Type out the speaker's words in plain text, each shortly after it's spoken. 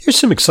Here's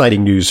some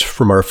exciting news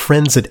from our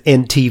friends at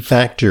NT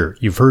Factor.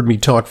 You've heard me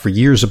talk for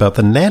years about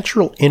the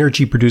natural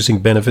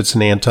energy-producing benefits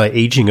and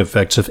anti-aging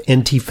effects of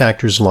NT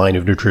Factor's line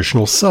of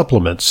nutritional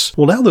supplements.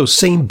 Well, now those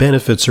same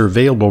benefits are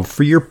available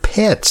for your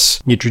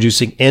pets.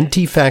 Introducing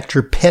NT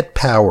Factor Pet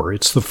Power.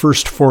 It's the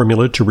first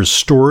formula to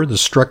restore the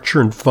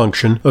structure and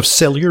function of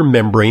cellular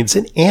membranes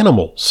in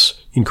animals,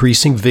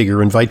 increasing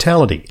vigor and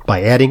vitality.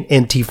 By adding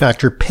NT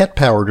Factor Pet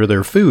Power to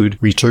their food,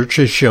 research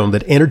has shown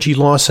that energy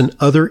loss and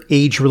other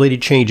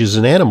age-related changes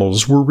in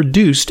animals were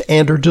reduced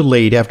and are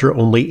delayed after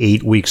only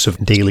 8 weeks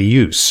of daily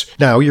use.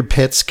 Now your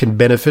pets can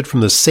benefit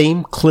from the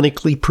same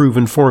clinically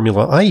proven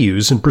formula I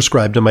use and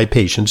prescribe to my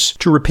patients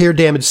to repair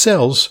damaged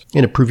cells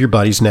and improve your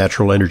body's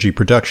natural energy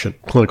production.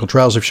 Clinical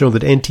trials have shown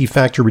that NT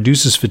Factor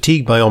reduces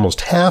fatigue by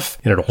almost half,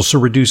 and it also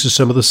reduces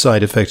some of the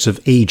side effects of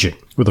aging.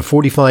 With a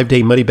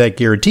 45-day money-back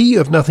guarantee, you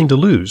have nothing to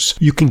lose.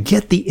 You can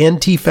get the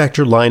NT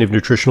Factor line of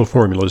nutritional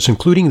formulas,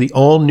 including the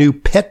all-new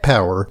Pet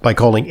Power, by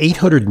calling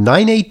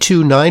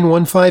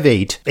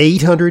 800-982-9158,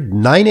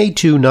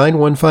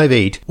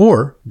 800-982-9158,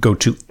 or go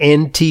to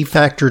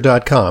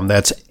ntfactor.com.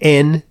 That's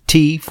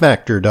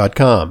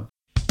ntfactor.com.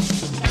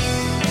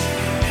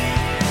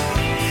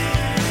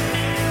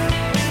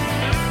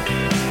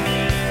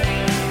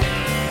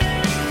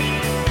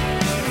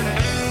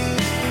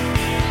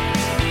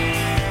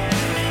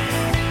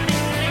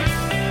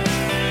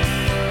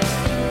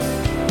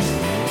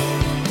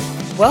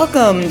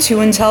 Welcome to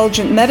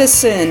Intelligent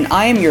Medicine.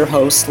 I am your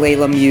host,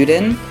 Leyla.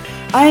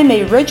 I am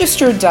a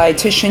registered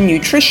dietitian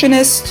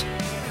nutritionist.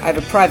 I have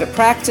a private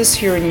practice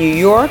here in New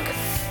York.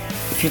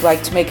 If you'd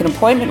like to make an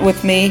appointment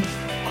with me,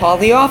 call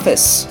the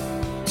office,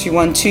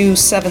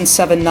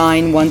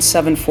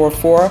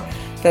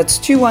 212-779-1744. That's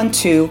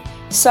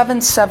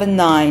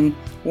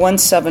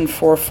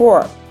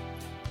 212-779-1744.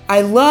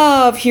 I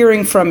love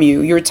hearing from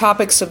you, your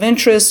topics of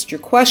interest, your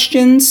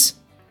questions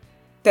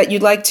that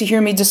you'd like to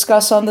hear me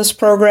discuss on this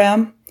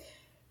program,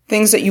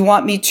 things that you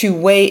want me to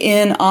weigh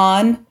in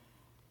on.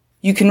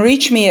 You can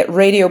reach me at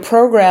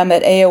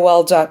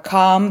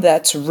radioprogram@aol.com.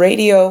 That's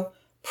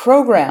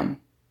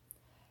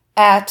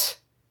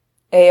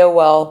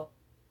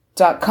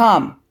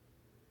radioprogram@aol.com.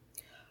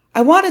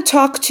 I want to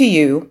talk to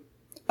you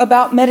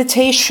about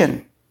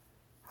meditation.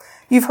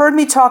 You've heard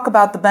me talk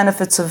about the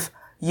benefits of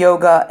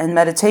yoga and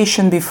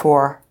meditation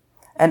before,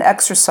 and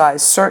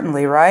exercise,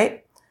 certainly,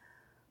 right?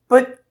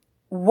 But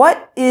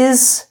what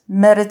is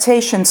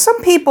meditation?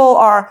 Some people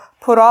are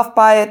put off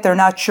by it. They're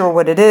not sure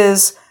what it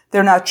is.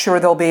 They're not sure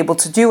they'll be able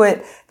to do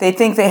it. They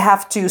think they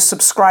have to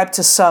subscribe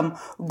to some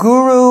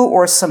guru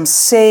or some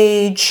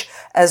sage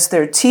as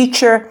their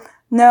teacher.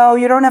 No,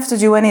 you don't have to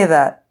do any of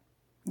that.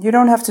 You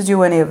don't have to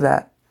do any of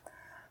that.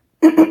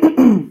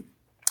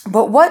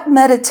 But what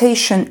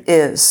meditation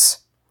is,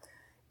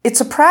 it's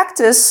a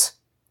practice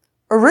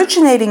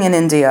originating in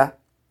India,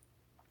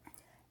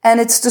 and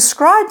it's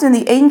described in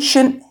the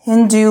ancient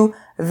Hindu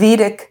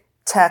Vedic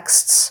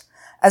texts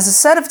as a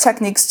set of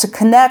techniques to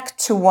connect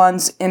to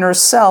one's inner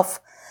self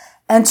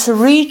and to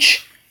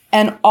reach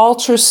an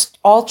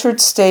altered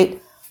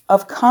state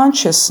of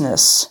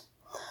consciousness.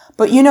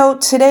 But you know,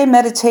 today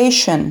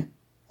meditation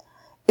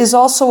is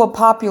also a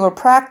popular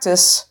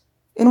practice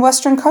in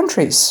Western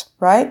countries,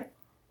 right?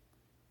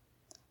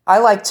 I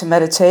like to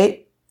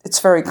meditate. It's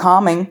very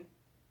calming.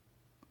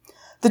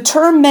 The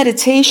term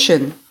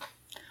meditation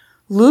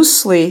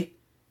loosely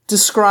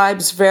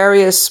describes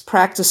various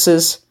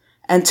practices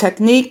and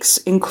techniques,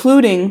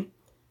 including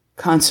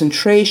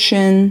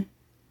concentration,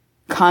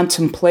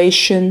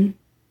 contemplation,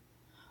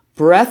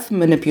 breath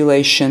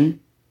manipulation,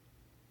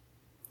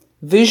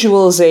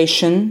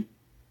 visualization,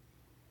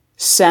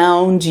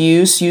 sound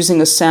use,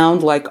 using a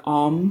sound like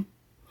Om,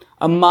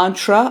 a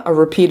mantra, a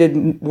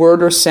repeated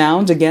word or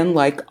sound, again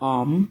like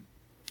Om,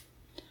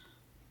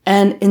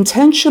 and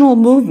intentional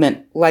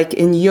movement like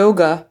in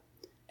yoga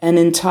and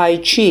in Tai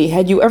Chi.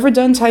 Had you ever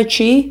done Tai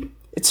Chi?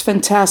 It's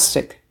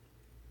fantastic.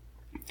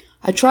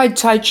 I tried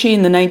Tai Chi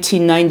in the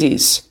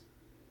 1990s.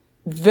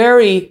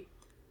 Very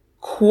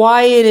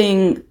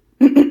quieting,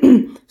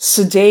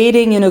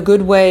 sedating in a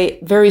good way,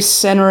 very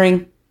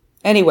centering.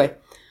 Anyway,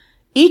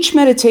 each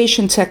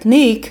meditation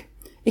technique,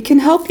 it can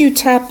help you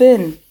tap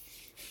in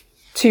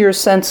to your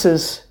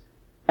senses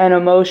and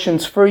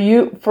emotions. For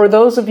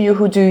those of you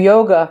who do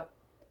yoga,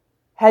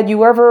 had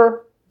you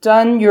ever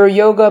done your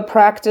yoga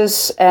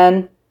practice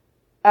and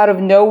out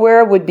of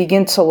nowhere would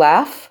begin to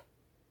laugh?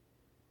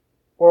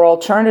 Or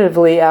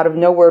alternatively, out of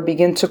nowhere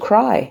begin to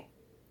cry?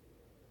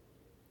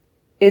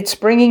 It's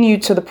bringing you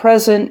to the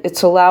present.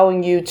 It's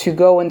allowing you to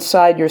go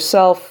inside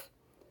yourself.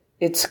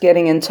 It's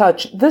getting in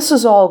touch. This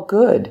is all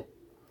good.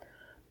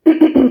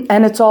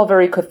 And it's all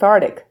very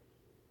cathartic.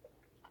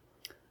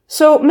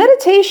 So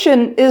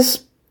meditation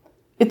it's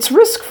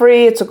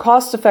risk-free. It's a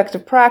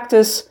cost-effective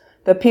practice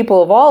that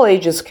people of all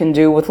ages can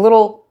do with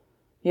little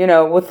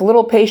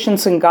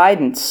patience and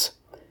guidance.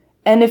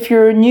 And if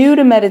you're new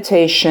to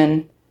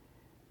meditation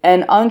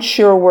and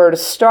unsure where to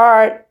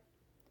start,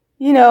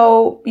 you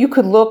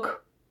could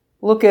look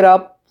it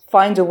up,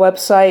 find a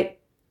website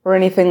or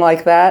anything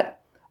like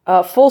that.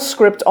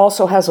 Fullscript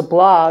also has a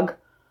blog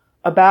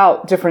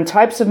about different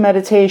types of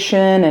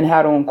meditation and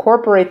how to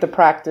incorporate the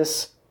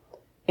practice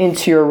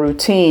into your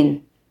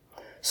routine.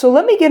 So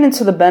let me get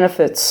into the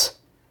benefits,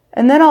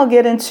 and then I'll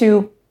get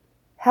into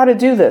how to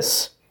do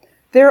this.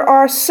 There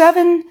are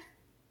 7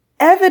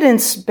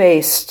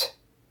 evidence-based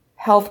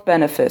health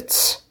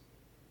benefits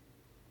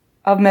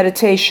of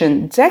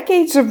meditation.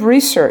 Decades of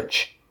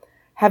research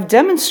have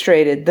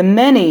demonstrated the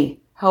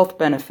many health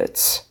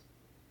benefits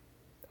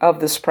of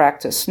this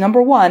practice.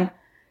 Number 1,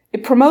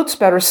 it promotes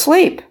better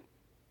sleep.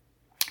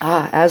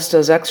 As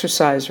does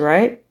exercise,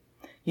 right?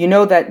 You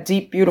know that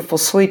deep, beautiful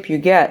sleep you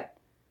get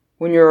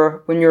when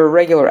you're a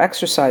regular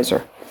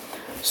exerciser.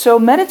 So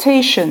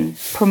meditation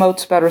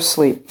promotes better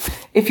sleep.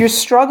 If you're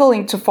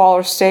struggling to fall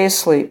or stay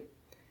asleep,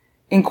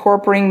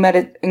 incorporating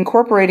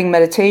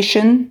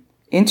meditation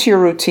into your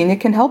routine, it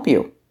can help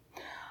you.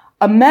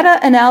 A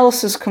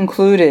meta-analysis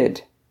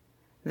concluded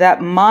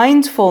that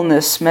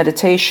mindfulness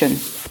meditation,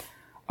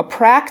 a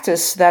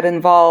practice that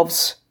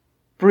involves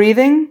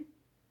breathing,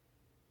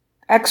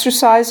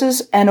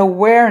 exercises, and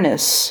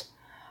awareness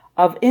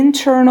of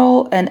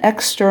internal and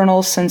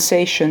external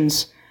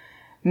sensations,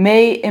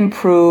 may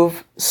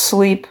improve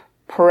sleep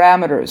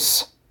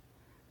parameters,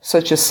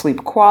 such as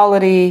sleep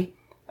quality,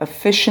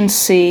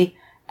 efficiency,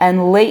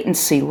 and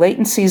latency.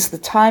 Latency is the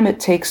time it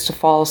takes to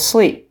fall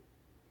asleep,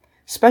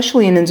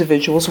 especially in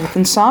individuals with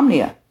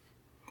insomnia.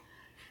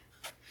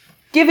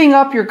 Giving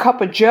up your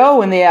cup of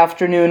joe in the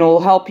afternoon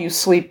will help you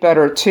sleep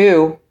better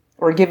too,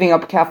 or giving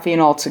up caffeine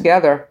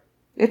altogether.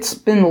 It's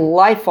been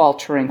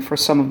life-altering for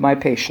some of my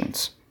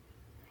patients.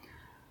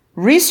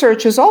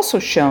 Research has also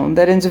shown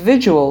that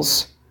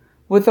individuals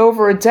with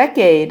over a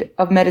decade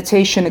of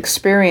meditation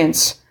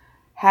experience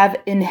have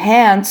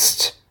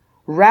enhanced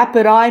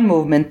rapid eye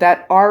movement,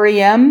 that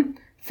REM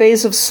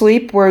phase of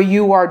sleep where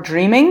you are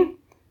dreaming.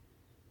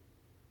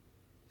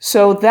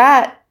 So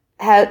that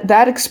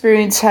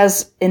experience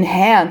has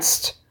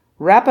enhanced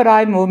rapid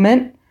eye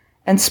movement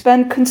and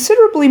spend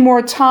considerably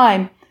more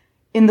time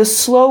in the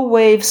slow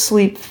wave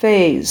sleep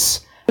phase.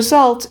 As a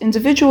result,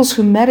 individuals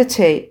who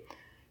meditate,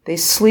 they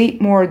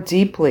sleep more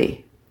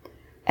deeply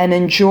and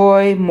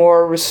enjoy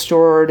more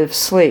restorative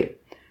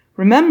sleep.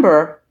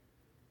 Remember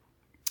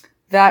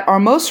that our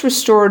most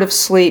restorative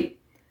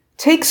sleep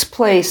takes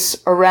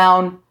place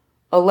around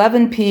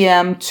 11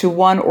 p.m. to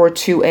 1 or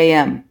 2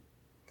 a.m.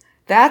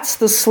 That's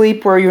the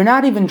sleep where you're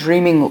not even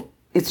dreaming.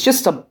 It's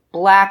just a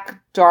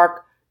black,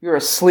 dark, you're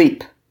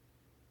asleep.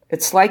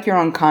 It's like you're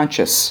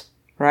unconscious,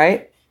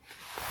 right?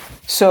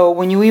 So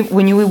when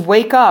you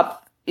wake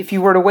up, if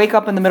you were to wake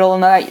up in the middle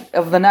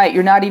of the night,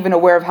 you're not even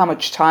aware of how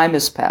much time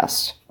has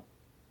passed.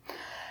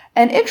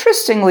 And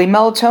interestingly,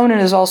 melatonin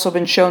has also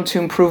been shown to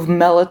improve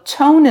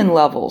melatonin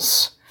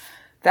levels.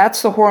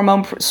 That's the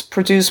hormone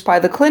produced by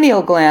the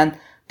pineal gland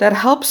that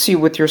helps you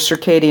with your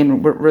circadian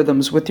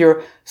rhythms, with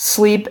your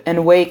sleep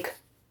and wake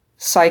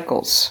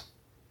cycles.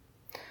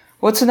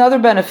 What's another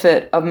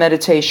benefit of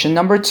meditation?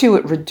 Number 2,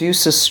 it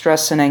reduces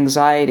stress and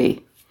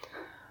anxiety.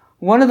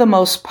 One of the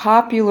most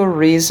popular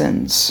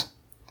reasons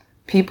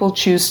people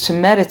choose to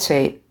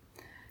meditate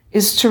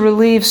is to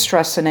relieve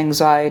stress and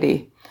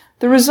anxiety.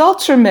 The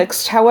results are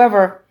mixed.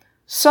 However,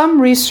 some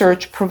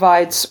research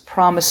provides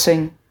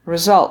promising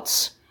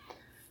results.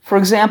 For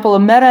example, a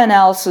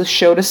meta-analysis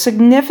showed a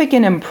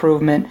significant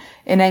improvement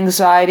in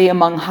anxiety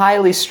among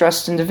highly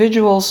stressed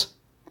individuals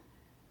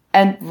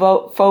and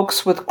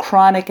folks with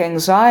chronic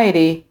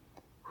anxiety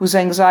whose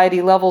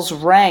anxiety levels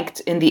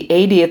ranked in the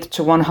 80th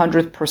to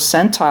 100th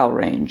percentile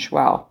range.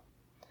 Wow.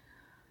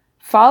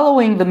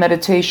 Following the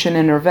meditation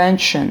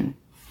intervention,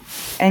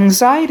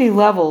 anxiety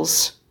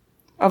levels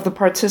of the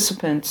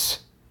participants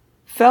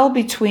fell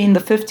between the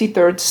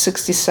 53rd to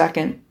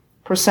 62nd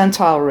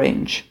percentile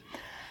range.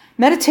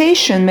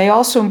 Meditation may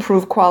also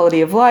improve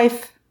quality of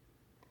life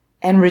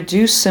and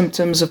reduce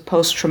symptoms of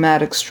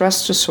post-traumatic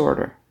stress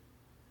disorder.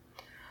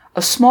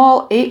 A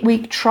small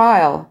 8-week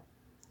trial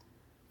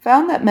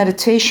found that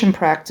meditation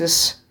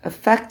practice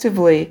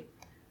effectively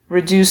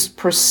reduced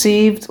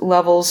perceived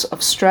levels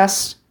of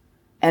stress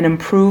and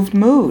improved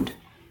mood.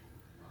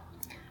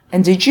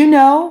 And did you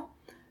know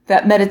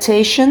that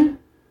meditation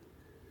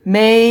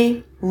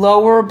may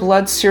lower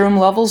blood serum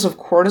levels of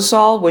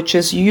cortisol, which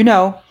is,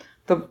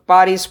 the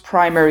body's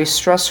primary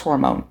stress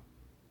hormone?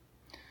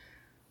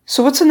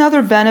 So what's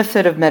another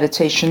benefit of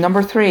meditation?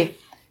 Number 3,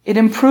 it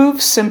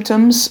improves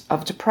symptoms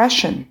of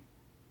depression.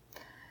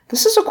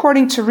 This is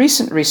according to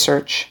recent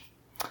research.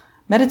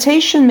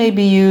 Meditation may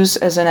be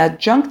used as an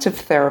adjunctive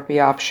therapy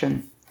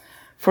option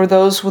for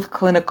those with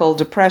clinical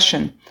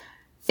depression.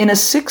 In a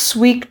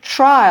 6-week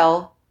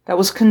trial that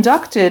was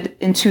conducted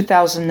in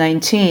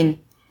 2019,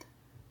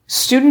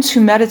 students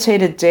who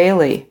meditated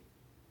daily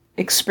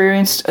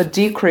experienced a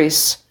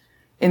decrease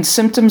in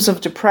symptoms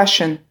of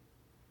depression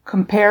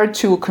compared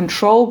to a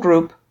control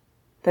group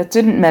that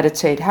didn't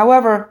meditate.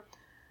 However,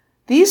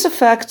 these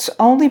effects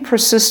only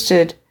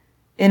persisted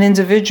in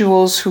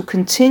individuals who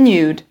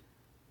continued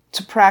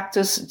to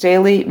practice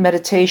daily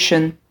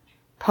meditation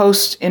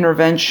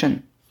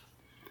post-intervention.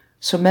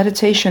 So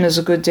meditation is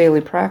a good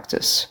daily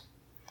practice.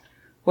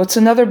 What's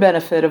another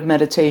benefit of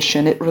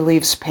meditation? It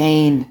relieves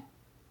pain.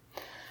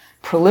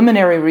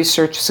 Preliminary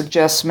research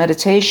suggests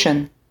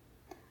meditation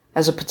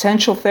as a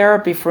potential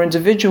therapy for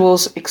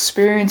individuals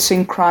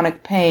experiencing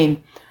chronic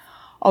pain.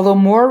 Although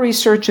more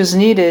research is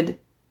needed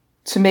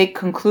to make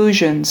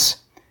conclusions,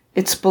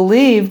 it's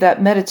believed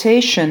that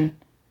meditation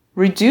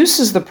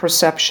reduces the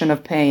perception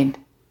of pain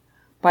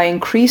by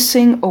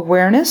increasing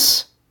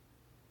awareness,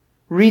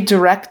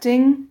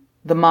 redirecting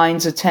the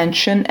mind's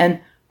attention, and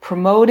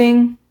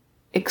promoting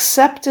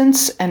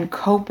acceptance and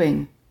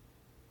coping.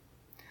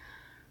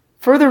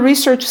 Further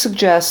research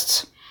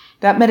suggests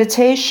that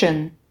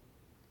meditation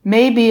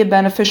may be a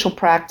beneficial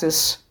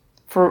practice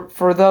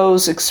for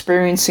those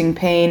experiencing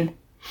pain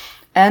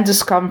and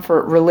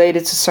discomfort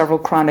related to several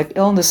chronic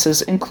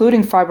illnesses,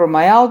 including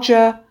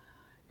fibromyalgia,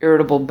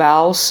 irritable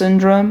bowel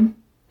syndrome,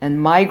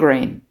 and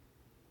migraine.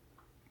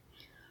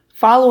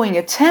 Following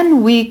a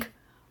 10-week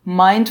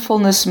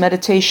mindfulness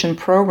meditation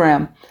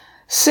program,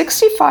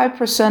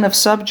 65% of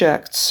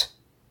subjects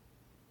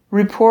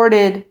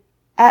reported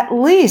at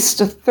least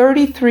a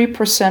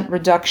 33%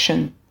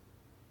 reduction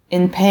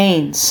in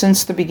pain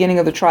since the beginning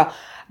of the trial.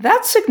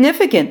 That's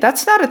significant.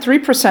 That's not a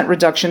 3%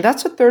 reduction.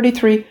 That's a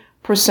 33%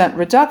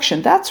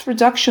 reduction. That's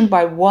reduction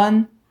by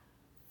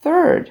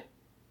 1/3.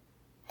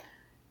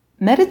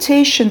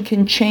 Meditation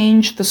can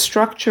change the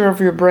structure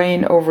of your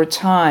brain over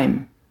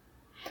time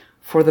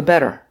for the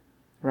better,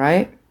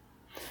 right?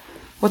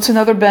 What's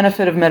another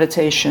benefit of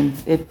meditation?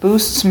 It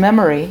boosts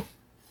memory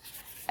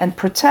and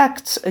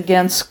protects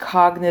against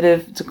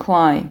cognitive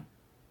decline.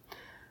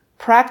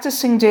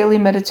 Practicing daily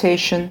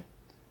meditation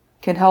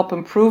can help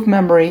improve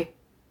memory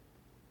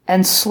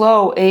and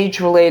slow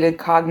age-related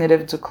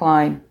cognitive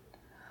decline.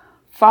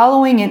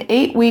 Following an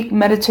 8-week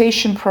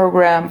meditation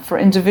program for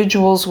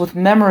individuals with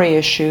memory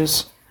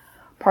issues,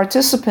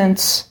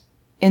 participants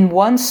in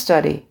one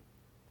study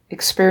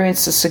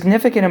experienced a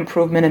significant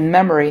improvement in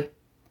memory,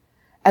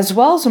 as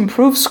well as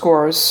improved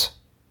scores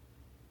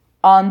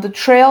on the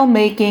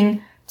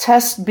Trail-Making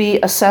Test B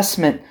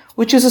assessment,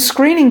 which is a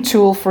screening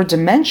tool for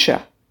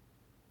dementia.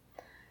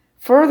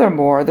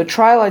 Furthermore, the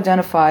trial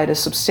identified a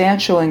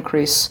substantial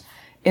increase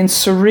in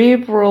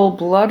cerebral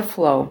blood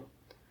flow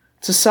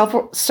to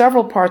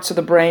several parts of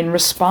the brain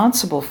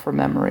responsible for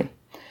memory,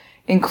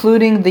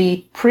 including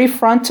the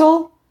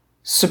prefrontal,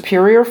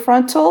 superior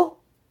frontal,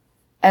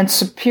 and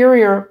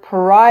superior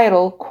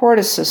parietal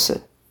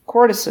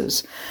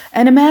cortices.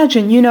 And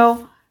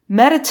imagine,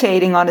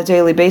 meditating on a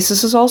daily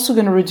basis is also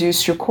going to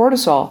reduce your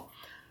cortisol.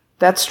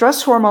 That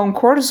stress hormone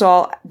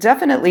cortisol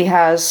definitely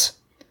has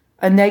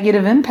a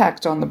negative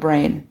impact on the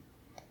brain.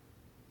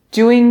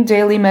 Doing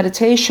daily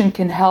meditation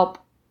can help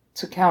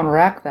to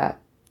counteract that.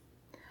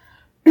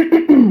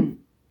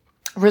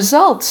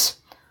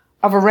 Results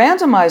of a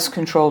randomized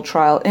controlled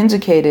trial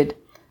indicated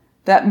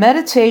that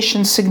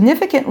meditation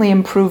significantly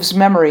improves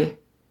memory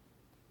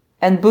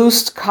and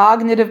boosts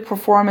cognitive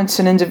performance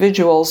in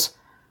individuals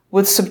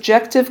with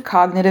subjective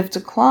cognitive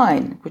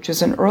decline, which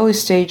is an early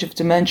stage of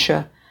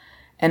dementia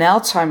and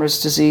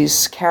Alzheimer's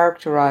disease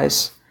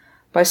characterized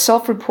by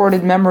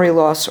self-reported memory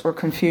loss or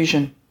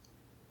confusion.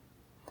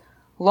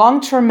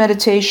 Long-term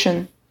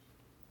meditation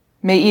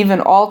may even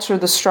alter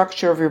the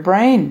structure of your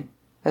brain,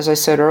 as I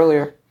said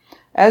earlier.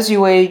 As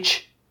you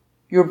age,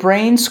 your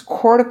brain's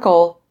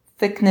cortical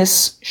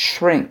thickness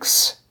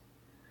shrinks,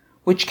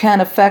 which can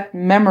affect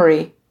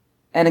memory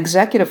and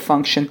executive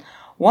function.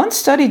 One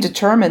study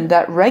determined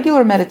that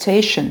regular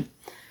meditation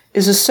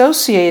is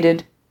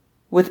associated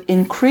with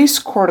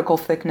increased cortical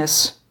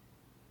thickness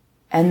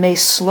and may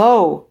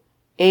slow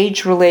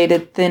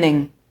age-related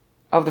thinning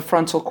of the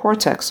frontal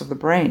cortex of the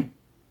brain.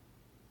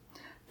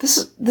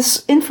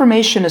 This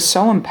information is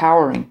so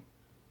empowering.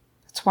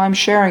 That's why I'm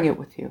sharing it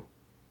with you.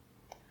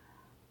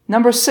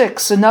 Number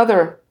 6,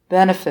 another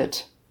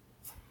benefit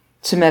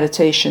to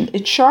meditation.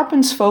 It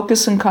sharpens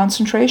focus and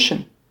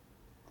concentration.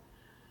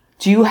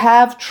 Do you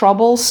have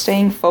trouble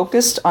staying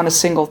focused on a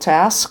single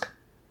task?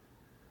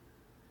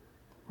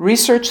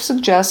 Research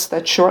suggests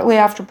that shortly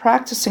after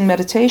practicing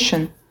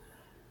meditation,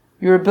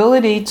 your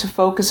ability to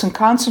focus and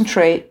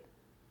concentrate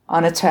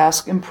on a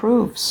task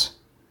improves.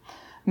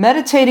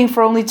 Meditating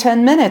for only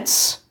 10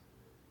 minutes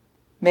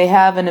may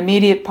have an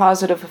immediate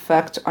positive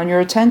effect on your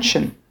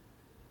attention.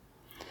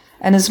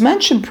 And as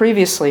mentioned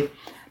previously,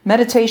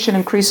 meditation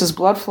increases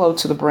blood flow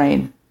to the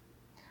brain,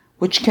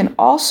 which can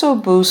also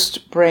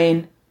boost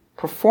brain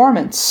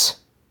performance.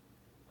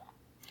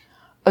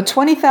 A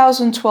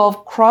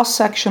 2012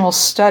 cross-sectional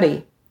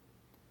study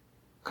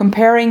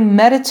comparing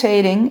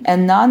meditating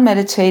and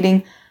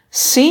non-meditating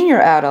senior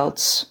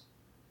adults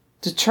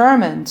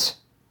determined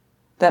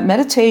that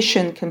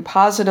meditation can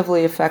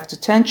positively affect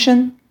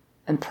attention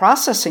and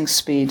processing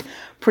speed,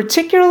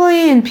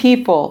 particularly in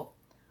people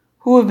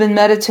who have been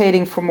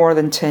meditating for more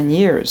than 10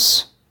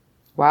 years.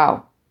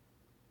 Wow.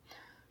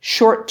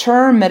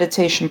 Short-term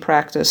meditation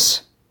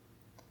practice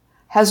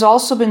has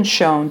also been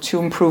shown to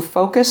improve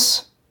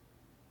focus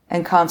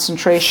and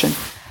concentration,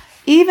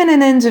 even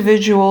in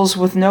individuals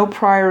with no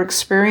prior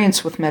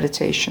experience with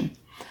meditation.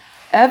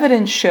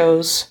 Evidence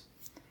shows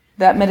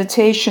that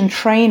meditation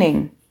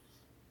training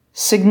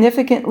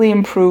significantly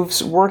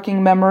improves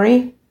working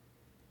memory,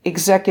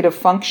 executive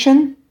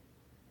function,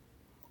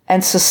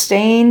 and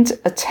sustained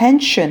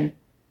attention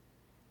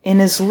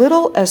in as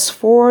little as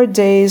 4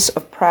 days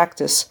of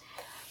practice.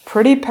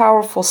 Pretty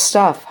powerful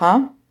stuff,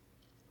 huh?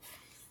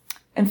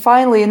 And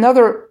finally,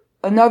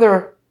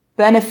 another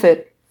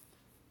benefit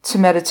to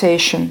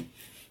meditation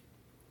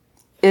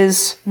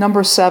is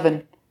number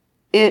 7.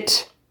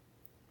 It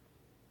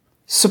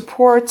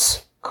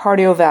supports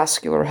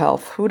cardiovascular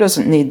health. Who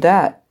doesn't need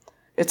that?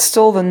 It's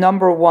still the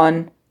number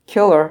 1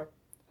 killer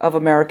of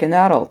American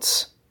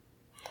adults.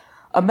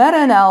 A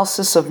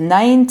meta-analysis of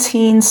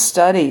 19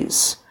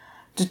 studies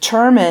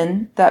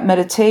determined that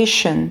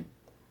meditation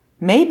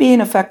may be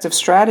an effective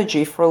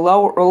strategy for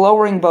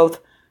lowering both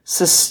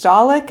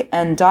systolic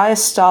and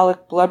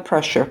diastolic blood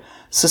pressure.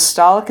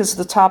 Systolic is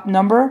the top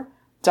number,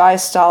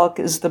 diastolic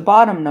is the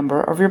bottom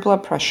number of your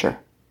blood pressure.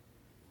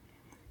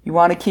 You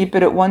want to keep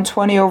it at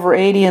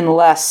 120/80 and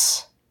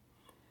less.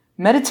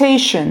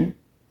 Meditation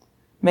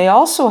may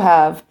also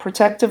have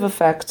protective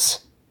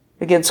effects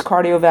against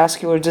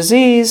cardiovascular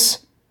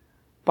disease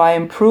by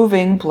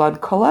improving blood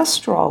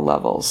cholesterol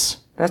levels.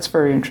 That's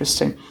very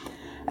interesting.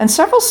 And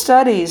several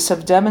studies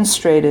have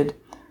demonstrated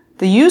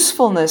the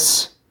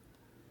usefulness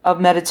of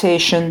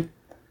meditation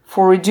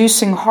for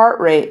reducing heart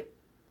rate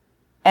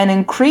and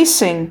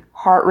increasing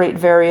heart rate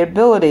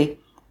variability,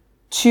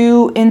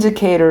 2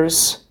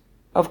 indicators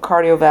of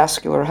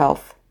cardiovascular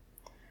health.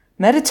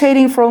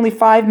 Meditating for only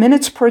 5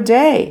 minutes per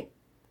day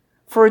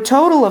for a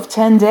total of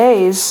 10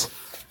 days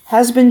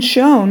has been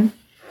shown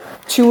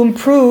to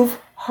improve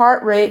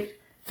heart rate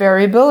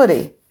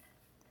variability.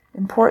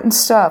 Important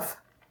stuff.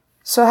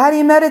 So how do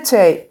you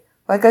meditate?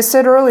 Like I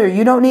said earlier,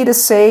 you don't need a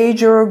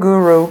sage or a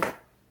guru.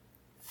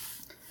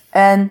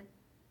 And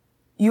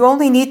you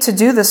only need to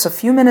do this a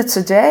few minutes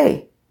a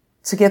day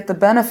to get the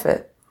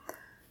benefit.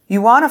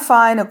 You want to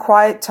find a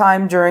quiet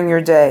time during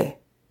your day.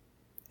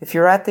 If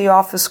you're at the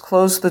office,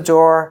 close the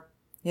door,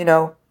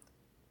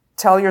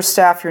 tell your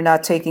staff you're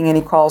not taking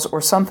any calls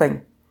or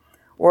something.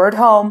 Or at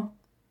home,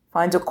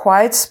 find a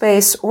quiet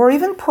space or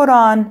even put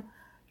on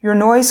your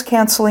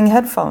noise-canceling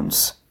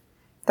headphones.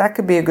 That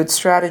could be a good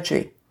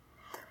strategy.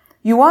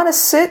 You want to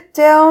sit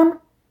down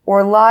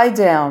or lie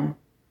down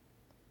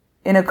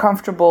in a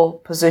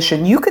comfortable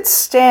position. You could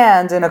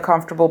stand in a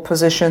comfortable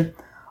position.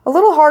 A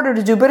little harder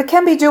to do, but it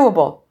can be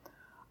doable.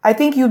 I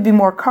think you'd be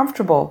more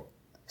comfortable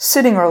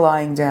sitting or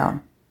lying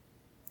down.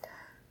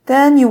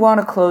 Then you want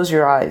to close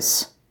your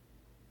eyes.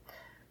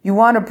 You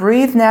want to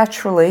breathe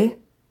naturally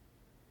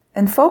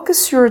and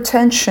focus your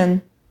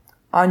attention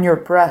on your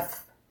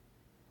breath.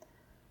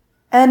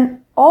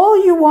 And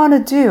all you want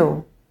to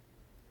do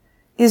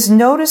is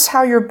notice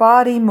how your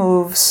body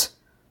moves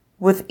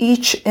with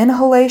each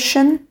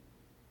inhalation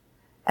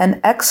and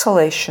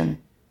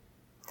exhalation.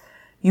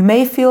 You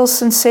may feel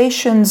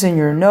sensations in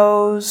your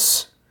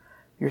nose,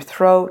 your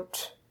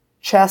throat,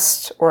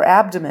 chest, or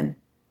abdomen.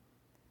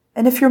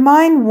 And if your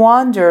mind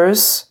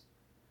wanders,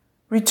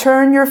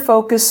 return your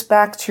focus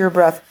back to your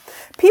breath.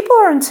 People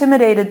are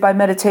intimidated by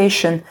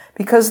meditation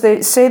because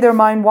they say their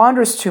mind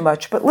wanders too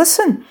much. But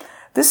listen,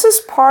 this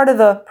is part of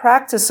the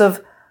practice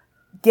of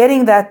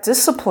getting that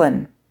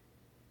discipline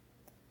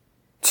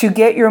to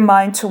get your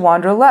mind to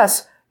wander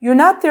less. You're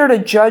not there to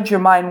judge your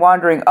mind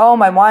wandering. Oh,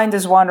 my mind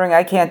is wandering.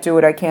 I can't do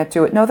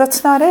it. No,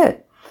 that's not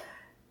it.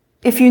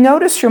 If you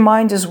notice your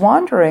mind is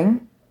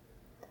wandering,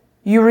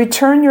 you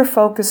return your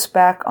focus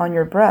back on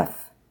your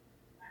breath.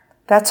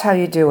 That's how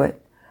you do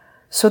it.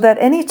 So that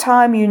any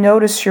time you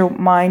notice your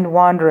mind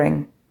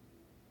wandering,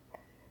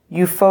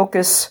 you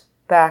focus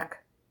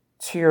back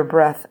to your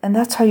breath. And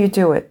that's how you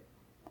do it.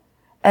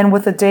 And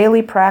with a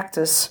daily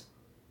practice,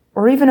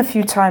 or even a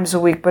few times a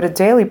week, but a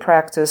daily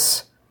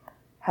practice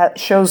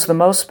shows the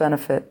most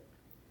benefit,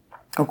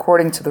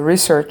 according to the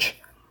research.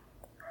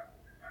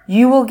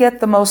 You will get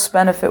the most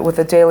benefit with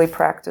a daily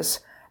practice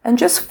and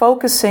just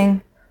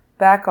focusing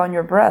back on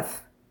your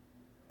breath.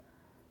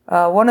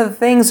 One of the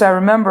things I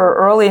remember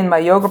early in my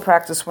yoga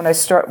practice when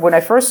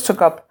I first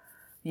took up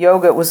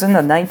yoga, it was in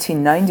the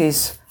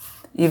 1990s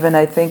even,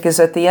 I think, is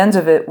at the end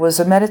of it was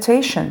a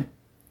meditation.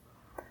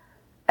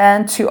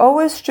 And to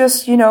always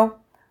just,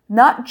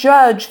 not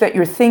judge that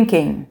you're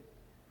thinking.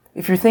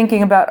 If you're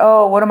thinking about,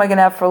 oh, what am I going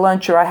to have for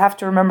lunch, or I have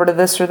to remember to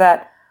this or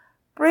that,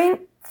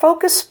 bring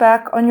focus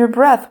back on your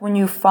breath when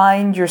you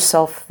find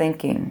yourself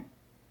thinking.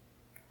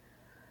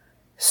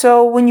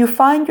 So when you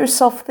find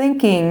yourself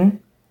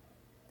thinking,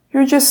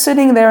 you're just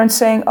sitting there and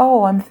saying,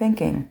 oh, I'm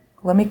thinking.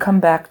 Let me come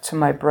back to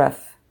my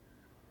breath.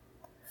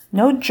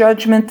 No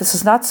judgment. This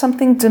is not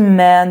something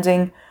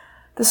demanding.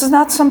 This is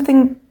not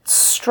something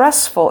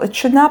stressful. It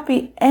should not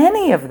be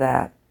any of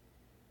that.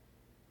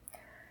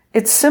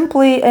 It's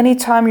simply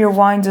anytime your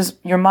mind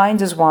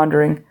is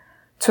wandering,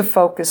 to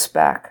focus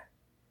back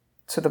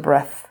to the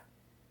breath.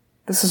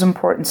 This is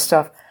important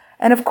stuff.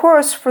 And of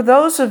course, for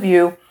those of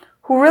you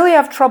who really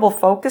have trouble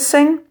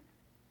focusing,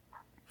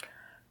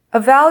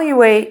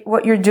 evaluate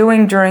what you're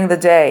doing during the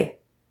day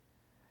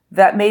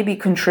that may be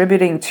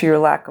contributing to your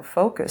lack of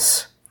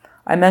focus.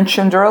 I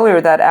mentioned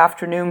earlier that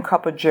afternoon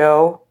cup of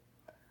joe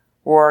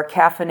or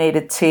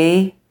caffeinated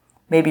tea.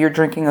 Maybe you're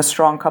drinking a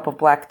strong cup of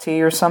black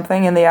tea or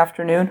something in the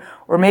afternoon,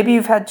 or maybe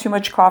you've had too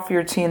much coffee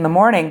or tea in the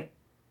morning.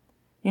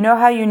 You know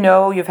how you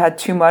know you've had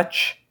too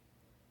much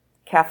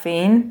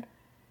caffeine?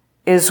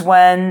 Is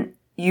when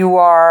you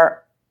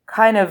are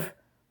kind of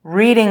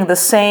reading the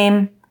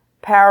same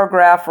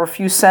paragraph or a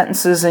few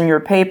sentences in your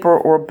paper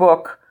or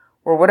book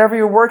or whatever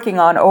you're working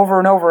on over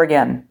and over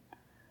again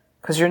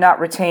because you're not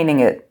retaining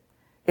it.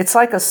 It's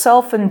like a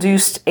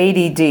self-induced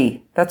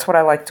ADD. That's what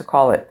I like to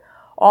call it.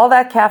 All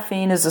that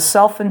caffeine is a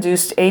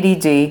self-induced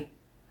ADD.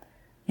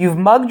 You've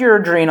mugged your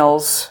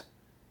adrenals.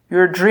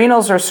 Your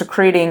adrenals are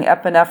secreting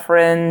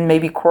epinephrine,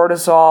 maybe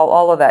cortisol,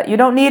 all of that. You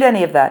don't need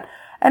any of that.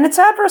 And it's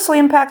adversely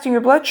impacting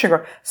your blood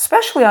sugar,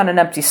 especially on an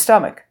empty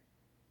stomach.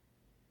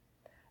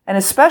 And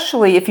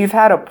especially if you've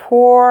had a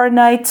poor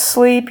night's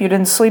sleep, you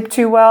didn't sleep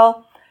too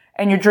well,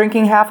 and you're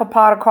drinking half a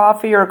pot of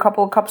coffee or a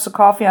couple of cups of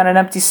coffee on an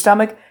empty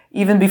stomach,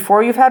 even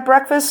before you've had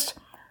breakfast,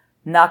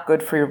 not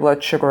good for your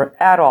blood sugar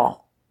at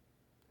all.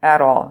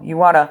 At all. You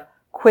want to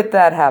quit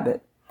that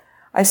habit.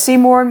 I see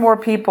more and more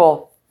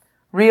people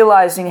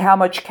realizing how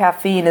much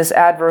caffeine is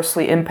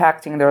adversely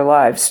impacting their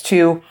lives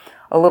to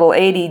a little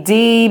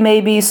ADD,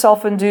 maybe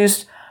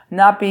self-induced,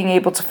 not being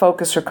able to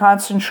focus or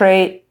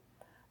concentrate,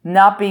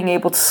 not being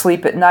able to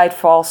sleep at night,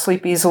 fall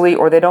asleep easily,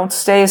 or they don't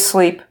stay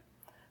asleep.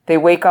 They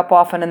wake up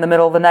often in the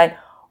middle of the night,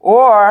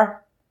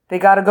 or they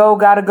gotta go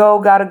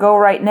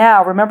right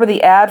now. Remember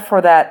the ad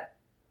for that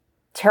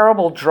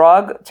terrible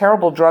drug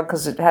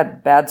because it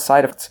had bad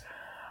side effects.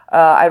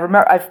 I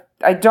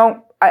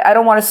don't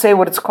want to say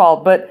what it's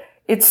called, but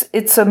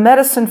it's a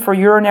medicine for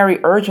urinary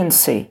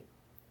urgency.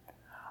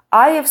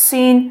 I have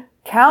seen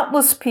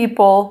countless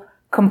people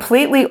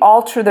completely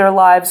alter their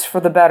lives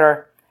for the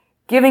better,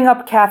 giving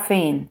up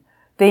caffeine.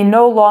 They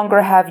no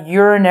longer have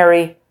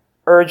urinary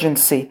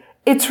urgency.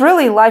 It's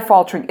really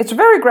life-altering. It's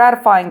very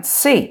gratifying to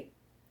see.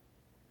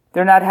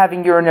 They're not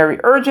having urinary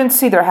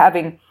urgency. They're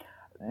having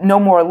no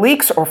more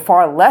leaks or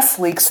far less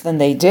leaks than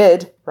they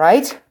did,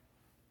 right?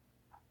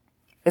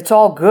 It's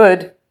all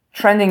good,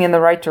 trending in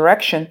the right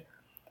direction.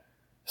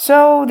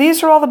 So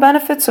these are all the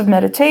benefits of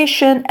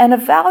meditation, and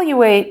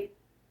evaluate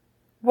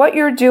what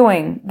you're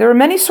doing. There are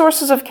many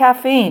sources of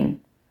caffeine.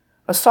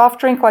 A soft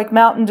drink like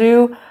Mountain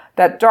Dew,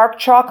 that dark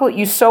chocolate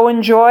you so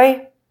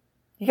enjoy,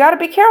 you got to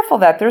be careful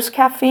that there's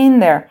caffeine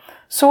there.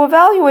 So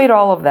evaluate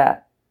all of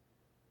that.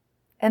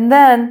 And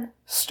then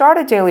start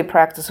a daily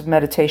practice of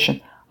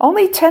meditation.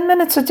 Only 10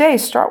 minutes a day.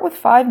 Start with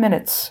 5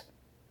 minutes.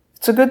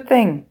 It's a good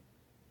thing.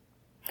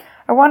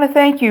 I want to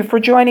thank you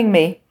for joining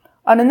me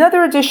on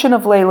another edition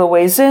of Leyla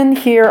Weighs In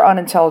here on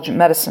Intelligent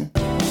Medicine.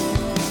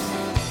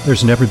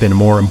 There's never been a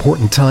more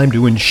important time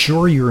to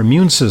ensure your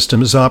immune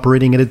system is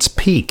operating at its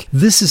peak.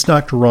 This is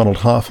Dr. Ronald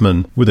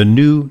Hoffman with a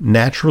new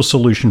natural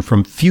solution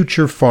from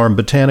Future Farm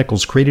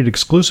Botanicals created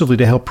exclusively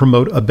to help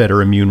promote a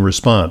better immune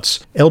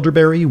response.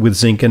 Elderberry with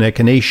zinc and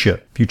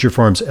echinacea. Future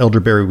Farm's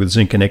elderberry with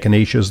zinc and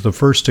echinacea is the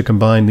first to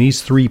combine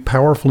these three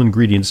powerful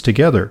ingredients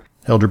together.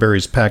 Elderberry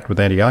is packed with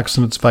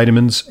antioxidants,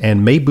 vitamins,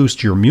 and may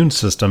boost your immune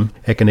system.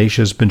 Echinacea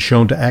has been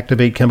shown to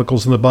activate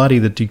chemicals in the body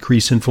that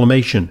decrease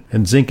inflammation,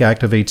 and zinc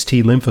activates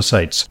T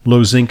lymphocytes.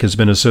 Low zinc has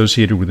been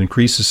associated with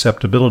increased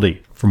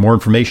susceptibility. For more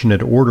information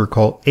and to order,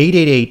 call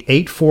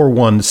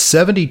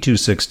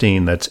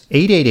 888-841-7216. That's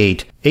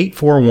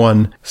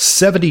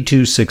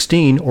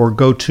 888-841-7216, or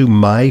go to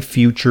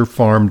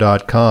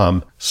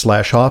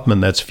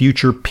myfuturefarm.com/Hoffman. That's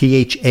future,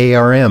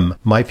 PHARM.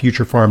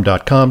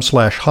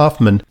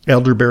 myfuturefarm.com/Hoffman.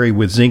 Elderberry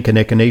with zinc and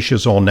echinacea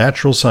is all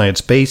natural,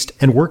 science-based,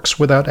 and works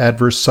without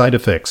adverse side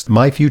effects.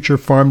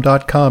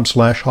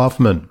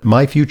 myfuturefarm.com/Hoffman.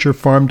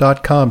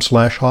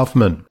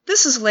 myfuturefarm.com/Hoffman.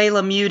 This is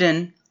Leyla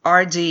Mudin,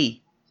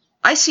 RD.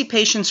 I see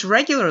patients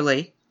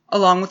regularly,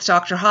 along with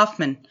Dr.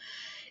 Hoffman.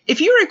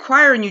 If you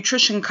require a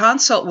nutrition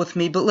consult with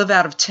me but live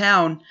out of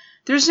town,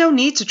 there's no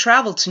need to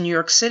travel to New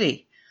York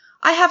City.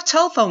 I have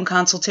telephone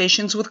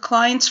consultations with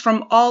clients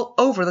from all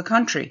over the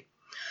country.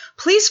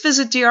 Please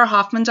visit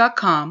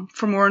drhoffman.com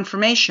for more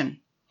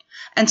information.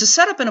 And to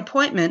set up an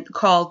appointment,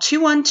 call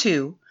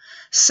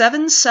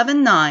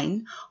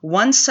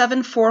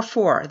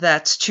 212-779-1744.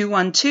 That's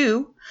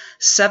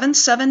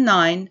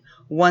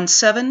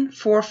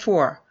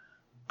 212-779-1744.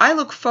 I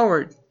look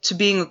forward to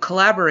being a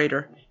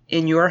collaborator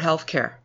in your healthcare.